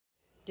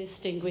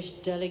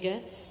Distinguished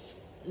delegates,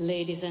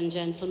 ladies and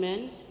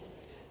gentlemen,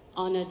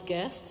 honored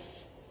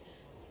guests,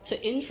 to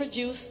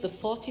introduce the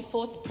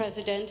 44th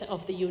President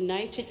of the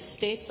United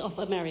States of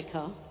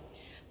America,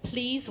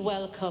 please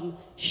welcome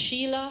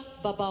Sheila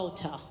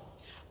Babauta,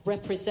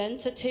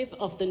 representative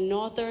of the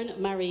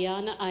Northern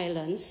Mariana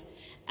Islands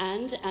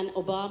and an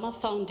Obama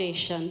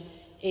Foundation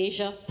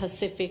Asia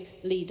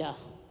Pacific leader.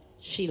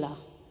 Sheila.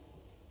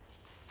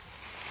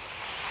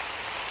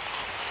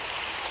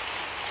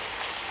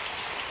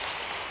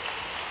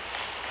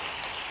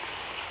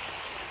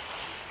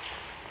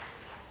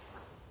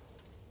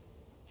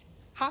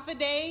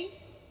 Hafide,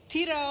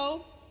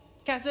 Tiro,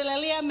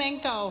 Kasilelia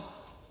Menko.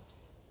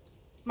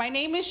 My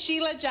name is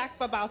Sheila Jack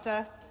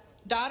Babauta,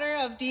 daughter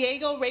of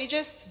Diego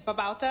Regis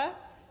Babauta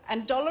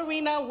and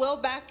Dolorina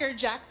Wilbacker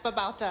Jack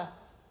Babauta.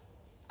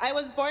 I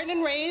was born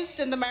and raised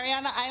in the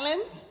Mariana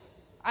Islands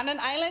on an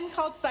island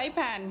called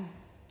Saipan,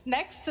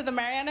 next to the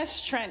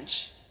Marianas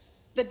Trench,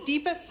 the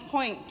deepest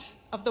point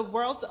of the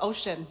world's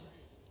ocean.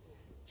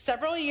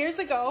 Several years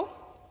ago,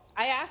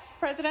 I asked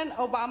President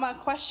Obama a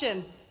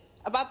question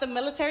about the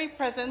military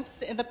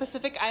presence in the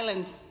Pacific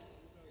Islands.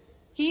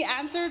 He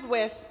answered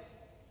with,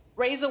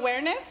 raise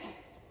awareness,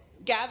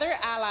 gather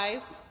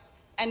allies,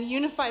 and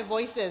unify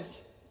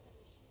voices.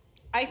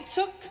 I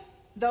took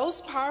those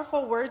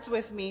powerful words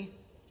with me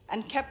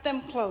and kept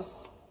them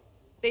close.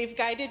 They've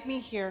guided me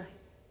here.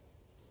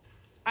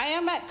 I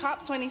am at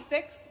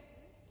COP26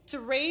 to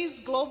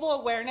raise global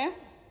awareness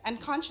and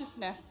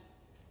consciousness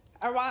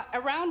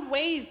around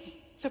ways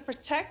to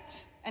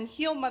protect and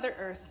heal Mother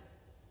Earth.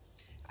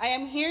 I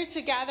am here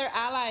to gather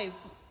allies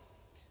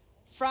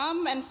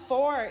from and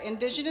for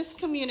indigenous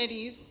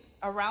communities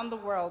around the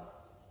world.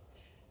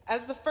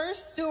 As the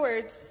first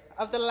stewards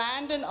of the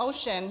land and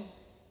ocean,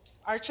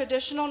 our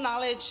traditional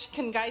knowledge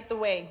can guide the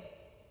way.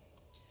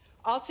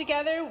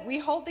 Altogether, we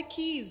hold the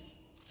keys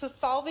to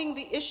solving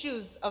the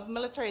issues of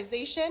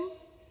militarization,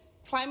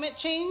 climate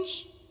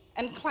change,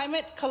 and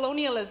climate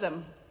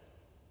colonialism.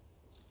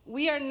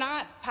 We are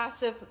not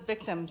passive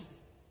victims.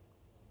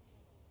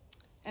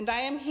 And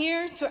I am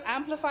here to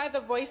amplify the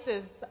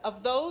voices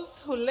of those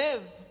who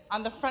live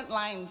on the front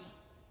lines.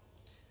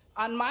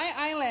 On my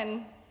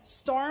island,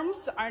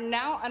 storms are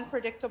now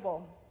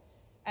unpredictable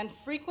and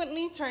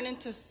frequently turn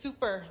into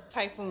super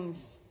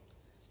typhoons,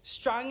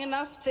 strong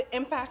enough to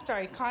impact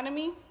our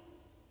economy,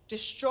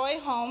 destroy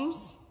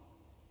homes,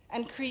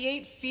 and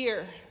create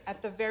fear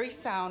at the very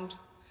sound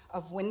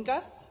of wind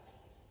gusts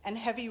and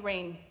heavy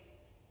rain,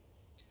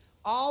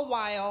 all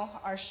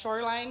while our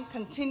shoreline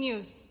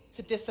continues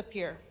to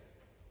disappear.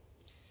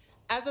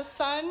 As a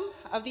son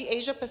of the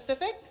Asia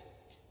Pacific,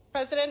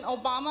 President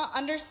Obama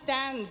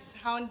understands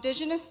how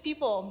indigenous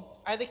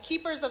people are the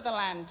keepers of the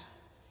land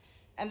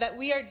and that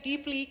we are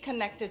deeply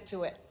connected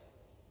to it.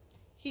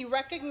 He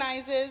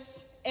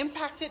recognizes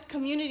impacted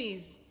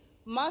communities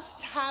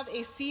must have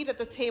a seat at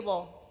the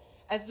table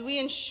as we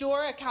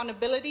ensure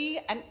accountability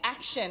and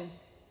action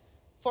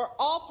for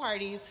all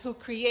parties who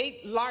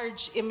create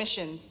large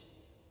emissions.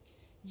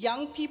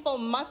 Young people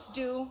must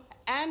do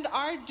and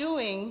are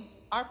doing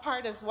our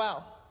part as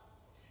well.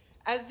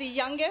 As the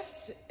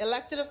youngest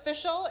elected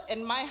official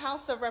in my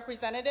House of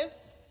Representatives,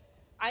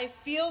 I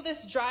feel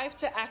this drive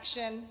to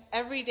action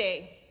every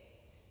day,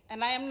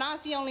 and I am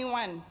not the only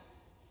one.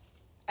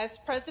 As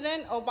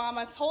President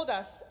Obama told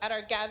us at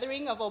our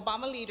gathering of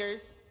Obama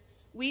leaders,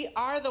 we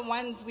are the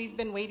ones we've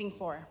been waiting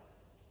for.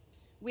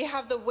 We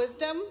have the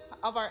wisdom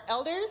of our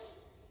elders,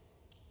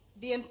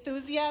 the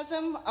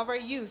enthusiasm of our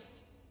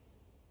youth,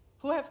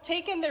 who have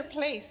taken their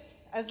place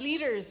as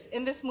leaders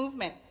in this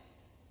movement.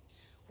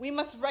 We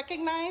must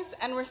recognize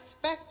and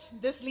respect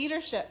this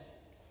leadership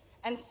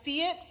and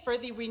see it for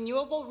the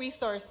renewable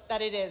resource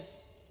that it is.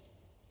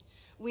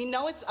 We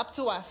know it's up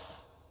to us,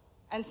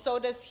 and so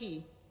does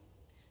he.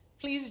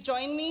 Please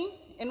join me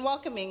in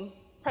welcoming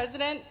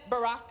President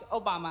Barack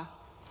Obama.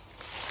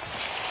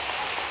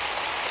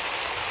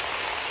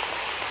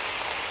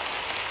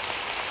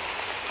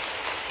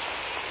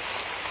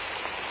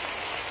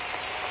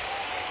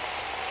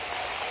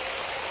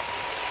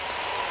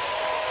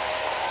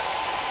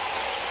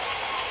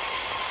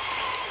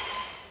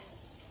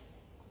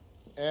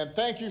 And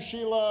thank you,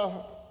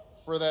 Sheila,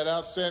 for that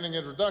outstanding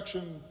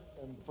introduction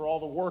and for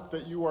all the work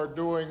that you are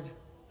doing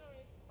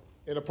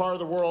in a part of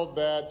the world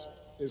that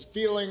is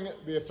feeling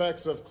the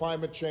effects of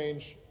climate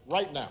change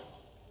right now.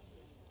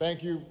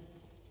 Thank you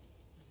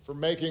for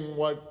making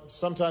what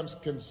sometimes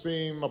can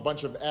seem a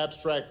bunch of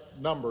abstract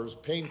numbers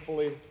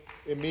painfully,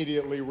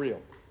 immediately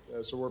real.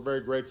 So we're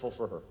very grateful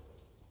for her.